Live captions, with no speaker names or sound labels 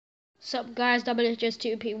Sup guys,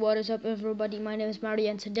 WHS2P, what is up everybody, my name is Mario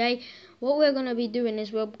and today what we're gonna be doing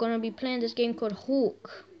is we're gonna be playing this game called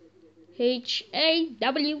Hawk.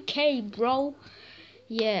 H-A-W-K, bro.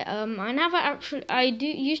 Yeah, I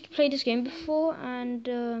used to play this game before and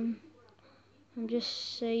I'm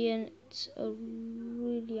just saying it's a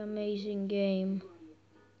really amazing game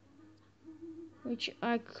which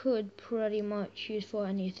I could pretty much use for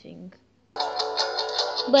anything.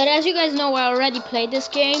 But as you guys know, I already played this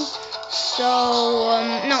game. So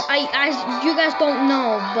no, you guys don't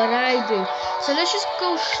know, but I do. So let's just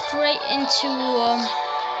go straight into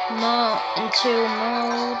mode.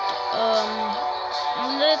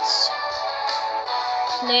 Let's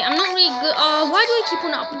play. I'm not really good. Why do I keep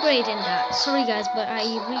on upgrading that? Sorry guys, but I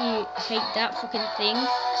really hate that fucking thing.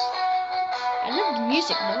 I love the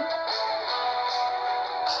music though.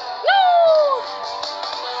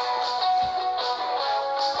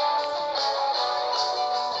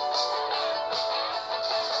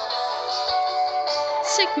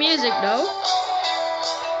 Sick music though.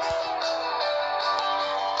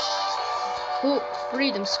 Oh,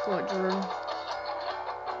 Freedom Squadron.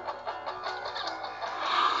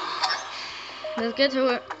 Let's get to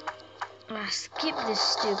it. Skip this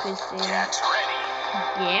stupid thing.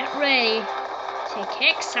 Get ready to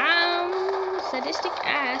kick some sadistic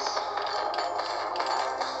ass.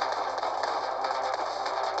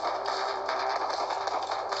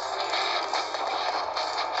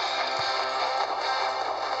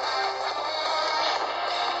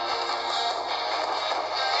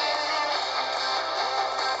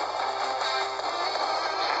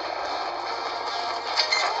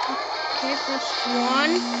 Okay, first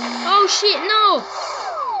one. Oh shit, no!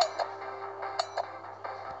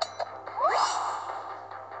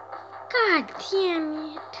 God damn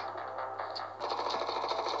it.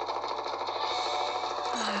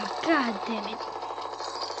 Oh, God damn it.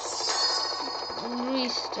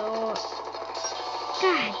 Restart.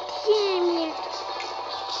 God damn it.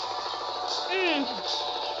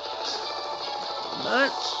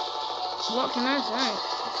 But, what can I say?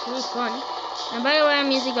 It's really fun. And by the way, I'm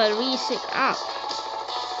using a really sick app.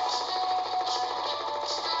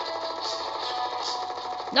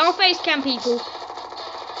 No face cam, people.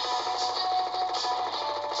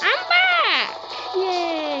 I'm back!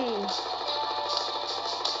 Yay!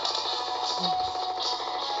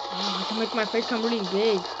 Oh, I can make my face cam really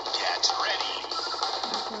big. Get ready.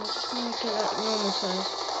 Okay, I'm just gonna make it like normal size.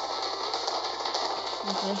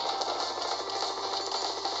 Okay.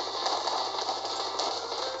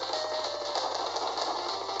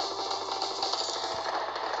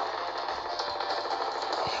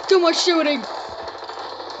 Too much shooting!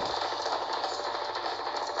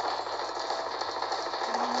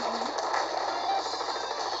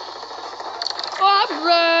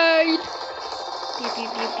 Upgrade! Pew pew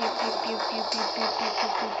pew pew pew pew pew pew pew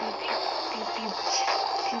pew pew pew pew pew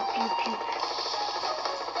pew pew pew.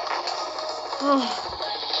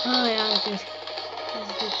 Oh yeah, that's good.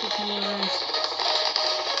 That's good kicking your ass.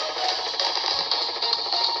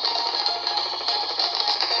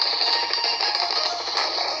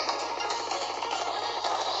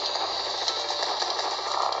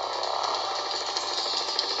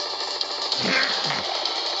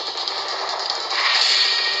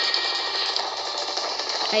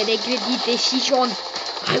 I regret the decision.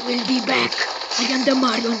 I will be back. I am the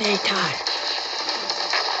Marionator.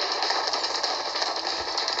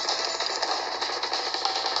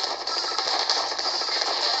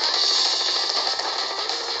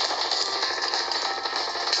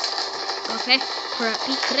 Okay,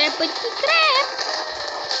 crappy crap.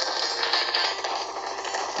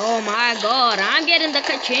 Oh my god, I'm getting the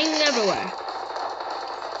ka-ching everywhere.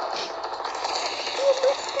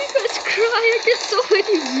 I get so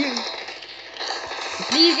many views.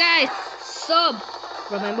 Please guys, sub.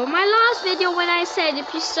 Remember my last video when I said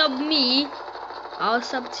if you sub me, I'll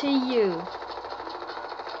sub to you.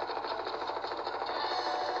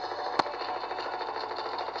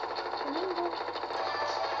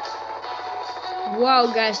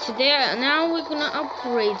 Wow guys, now we're gonna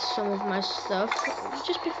upgrade some of my stuff.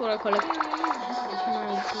 Just before I collect my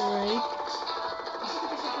grade.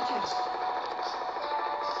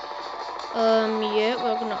 Yeah,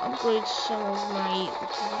 we're gonna upgrade some of my...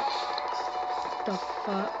 What the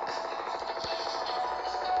fuck?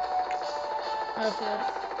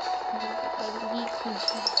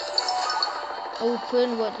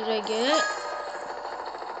 Open, what did I get?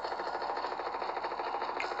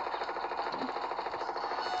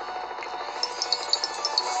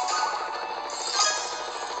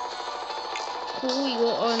 Cool, we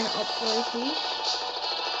got an upgrade here.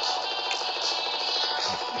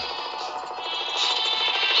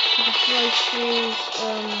 prices,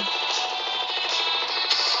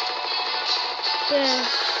 best.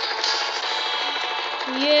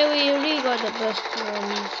 Yeah, we already got the best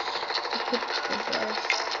ones. We could the best.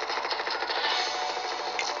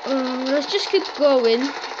 Let's just keep going.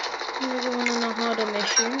 We're going on a harder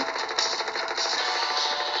mission.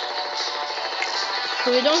 So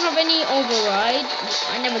we don't have any override.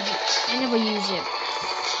 I never use it.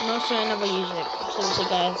 No, sir, I never use it. Seriously,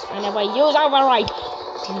 guys, I never use override.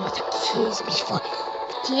 Do not accuse me for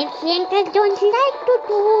things I don't like to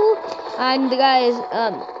do. And guys,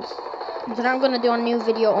 so I'm gonna do a new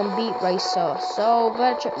video on Beat Racer. So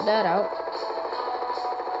better check that out.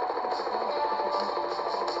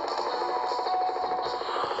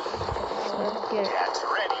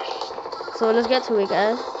 So let's get to it,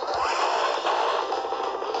 guys.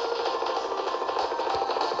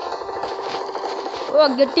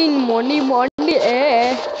 We're getting money.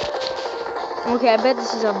 Eh? Okay, I bet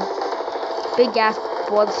this is a big ass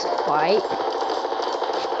boss fight.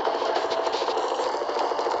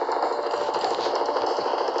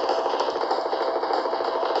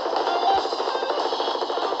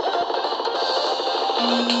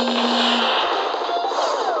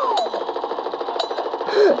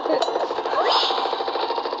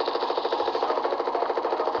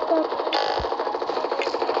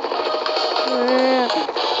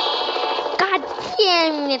 God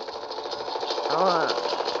damn it!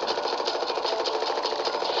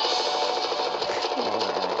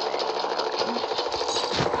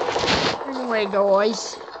 Anyway,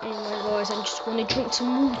 guys, I'm just gonna drink some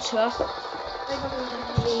water.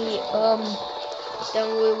 Then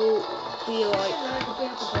we will be like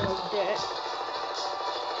that.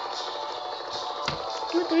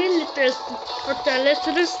 Not really thirsty, but let's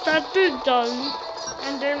restart it done,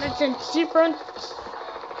 and then we can keep on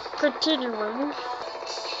continuing.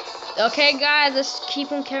 Okay, guys, let's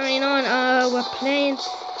keep on carrying on. We're playing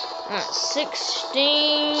at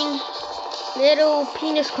 16 little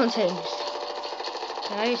penis containers.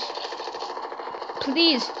 Guys,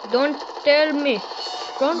 please don't tell me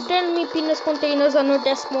penis containers are not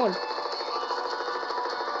that small.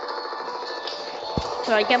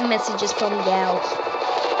 So I get messages from Gal.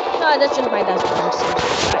 No, that's just my dad's message.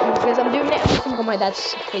 Because I'm doing everything on my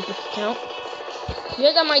dad's Facebook account.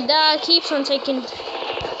 Yeah, that my dad keeps on taking.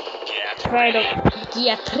 Try to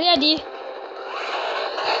get ready.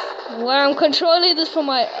 Where I'm controlling this from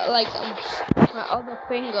my my other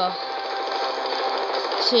finger.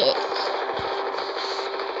 See.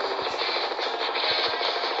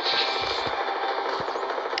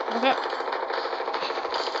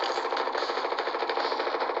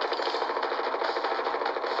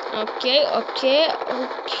 Okay. Okay.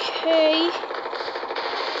 Okay.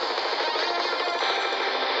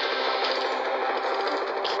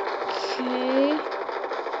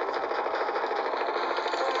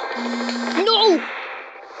 No!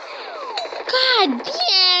 God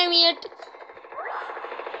damn it!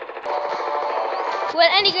 Well,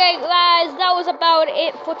 anyway, guys, that was about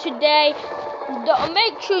it for today.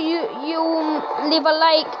 Make sure you leave a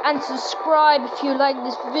like and subscribe if you like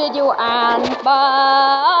this video, and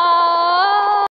bye.